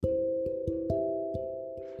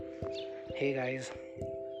Hey guys,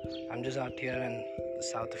 I'm just out here in the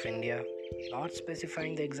south of India, not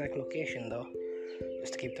specifying the exact location though,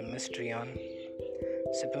 just to keep the mystery on.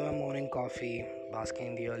 Sipping my morning coffee, basking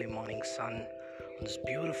in the early morning sun on this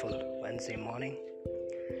beautiful Wednesday morning,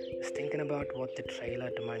 just thinking about what the trailer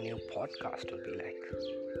to my new podcast would be like.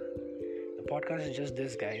 The podcast is just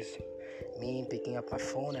this, guys, me picking up my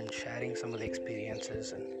phone and sharing some of the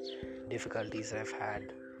experiences and difficulties I've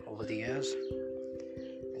had over the years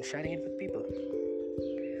and sharing it with people.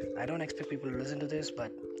 I don't expect people to listen to this,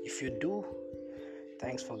 but if you do,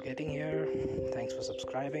 thanks for getting here, thanks for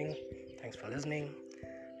subscribing, thanks for listening.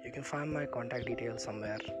 You can find my contact details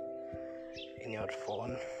somewhere in your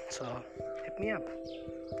phone, so hit me up.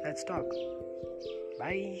 Let's talk.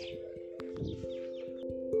 Bye.